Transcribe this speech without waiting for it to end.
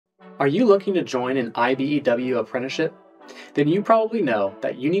Are you looking to join an IBEW apprenticeship? Then you probably know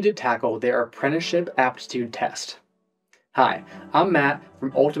that you need to tackle their apprenticeship aptitude test. Hi, I'm Matt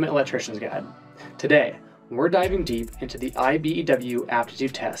from Ultimate Electrician's Guide. Today, we're diving deep into the IBEW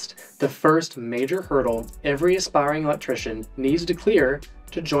aptitude test, the first major hurdle every aspiring electrician needs to clear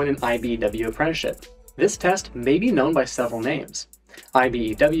to join an IBEW apprenticeship. This test may be known by several names: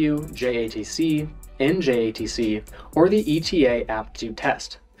 IBEW, JATC, NJATC, or the ETA aptitude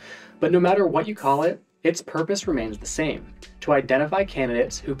test. But no matter what you call it, its purpose remains the same: to identify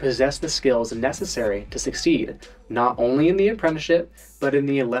candidates who possess the skills necessary to succeed, not only in the apprenticeship, but in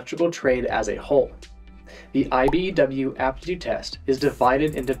the electrical trade as a whole. The IBEW aptitude test is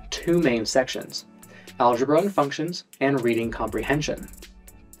divided into two main sections: algebra and functions and reading comprehension.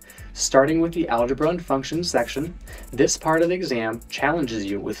 Starting with the algebra and functions section, this part of the exam challenges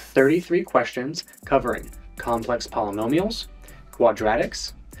you with 33 questions covering complex polynomials,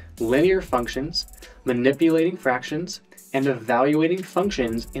 quadratics, linear functions, manipulating fractions, and evaluating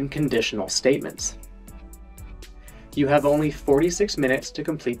functions in conditional statements. You have only 46 minutes to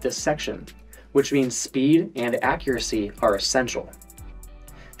complete this section, which means speed and accuracy are essential.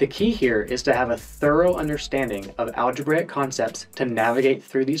 The key here is to have a thorough understanding of algebraic concepts to navigate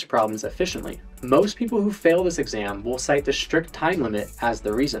through these problems efficiently. Most people who fail this exam will cite the strict time limit as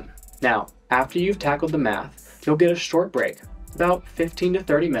the reason. Now, after you've tackled the math, you'll get a short break, about 15 to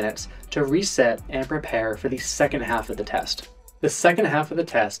 30 minutes, to reset and prepare for the second half of the test. The second half of the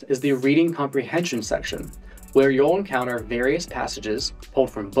test is the reading comprehension section, where you'll encounter various passages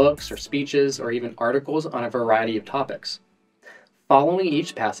pulled from books or speeches or even articles on a variety of topics. Following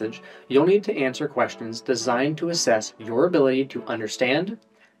each passage, you'll need to answer questions designed to assess your ability to understand,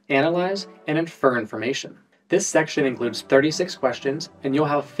 analyze, and infer information. This section includes 36 questions, and you'll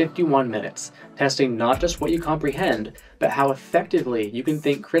have 51 minutes, testing not just what you comprehend, but how effectively you can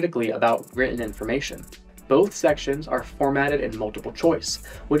think critically about written information. Both sections are formatted in multiple choice,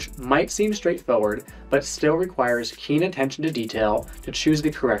 which might seem straightforward, but still requires keen attention to detail to choose the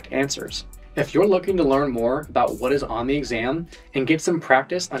correct answers. If you're looking to learn more about what is on the exam and get some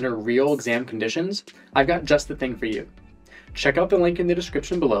practice under real exam conditions, I've got just the thing for you. Check out the link in the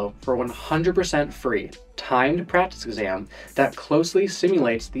description below for a 100% free, timed practice exam that closely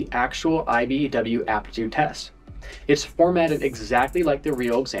simulates the actual IBEW aptitude test. It's formatted exactly like the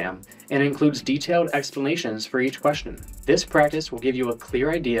real exam and includes detailed explanations for each question. This practice will give you a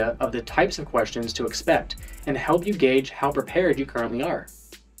clear idea of the types of questions to expect and help you gauge how prepared you currently are.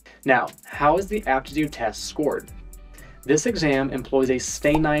 Now, how is the aptitude test scored? This exam employs a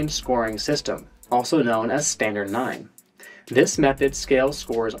Stay9 scoring system, also known as Standard 9. This method scales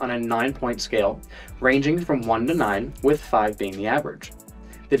scores on a 9-point scale, ranging from 1 to 9, with 5 being the average.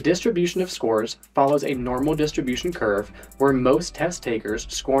 The distribution of scores follows a normal distribution curve where most test takers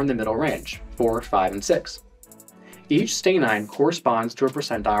score in the middle range, 4, 5, and 6. Each Stay9 corresponds to a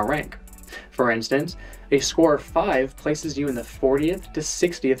percentile rank. For instance, a score of 5 places you in the 40th to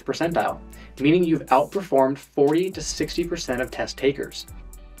 60th percentile, meaning you've outperformed 40 to 60% of test takers.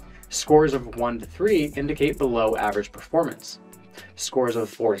 Scores of 1 to 3 indicate below average performance. Scores of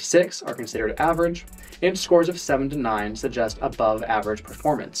 4 to 6 are considered average, and scores of 7 to 9 suggest above average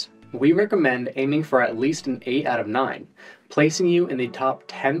performance. We recommend aiming for at least an 8 out of 9, placing you in the top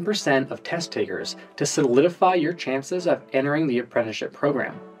 10% of test takers to solidify your chances of entering the apprenticeship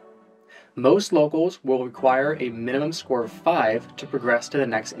program. Most locals will require a minimum score of 5 to progress to the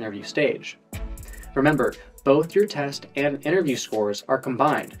next interview stage. Remember, both your test and interview scores are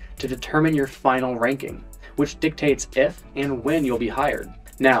combined to determine your final ranking, which dictates if and when you'll be hired.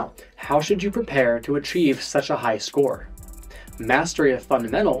 Now, how should you prepare to achieve such a high score? Mastery of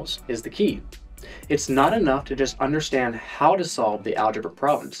fundamentals is the key. It's not enough to just understand how to solve the algebra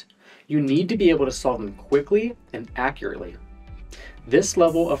problems. You need to be able to solve them quickly and accurately. This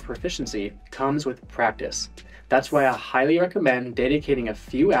level of proficiency comes with practice. That's why I highly recommend dedicating a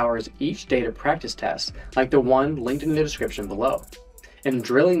few hours each day to practice tests like the one linked in the description below, and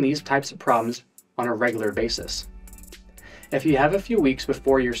drilling these types of problems on a regular basis. If you have a few weeks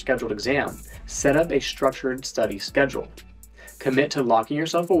before your scheduled exam, set up a structured study schedule. Commit to locking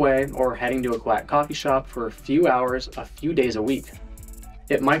yourself away or heading to a quiet coffee shop for a few hours, a few days a week.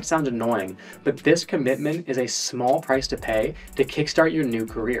 It might sound annoying, but this commitment is a small price to pay to kickstart your new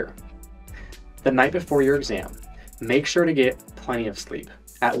career. The night before your exam, make sure to get plenty of sleep,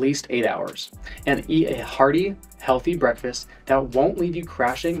 at least 8 hours, and eat a hearty, healthy breakfast that won't leave you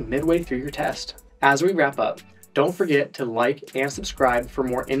crashing midway through your test. As we wrap up, don't forget to like and subscribe for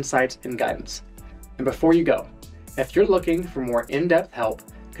more insights and guidance. And before you go, if you're looking for more in-depth help,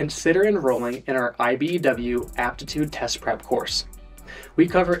 consider enrolling in our IBEW Aptitude Test Prep course. We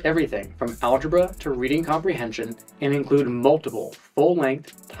cover everything from algebra to reading comprehension and include multiple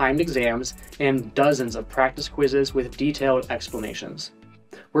full-length timed exams and dozens of practice quizzes with detailed explanations.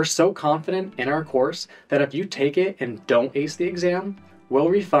 We're so confident in our course that if you take it and don't ace the exam, we'll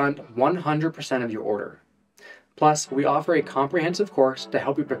refund 100% of your order. Plus, we offer a comprehensive course to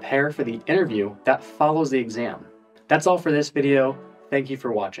help you prepare for the interview that follows the exam. That's all for this video. Thank you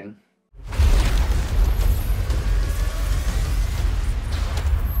for watching.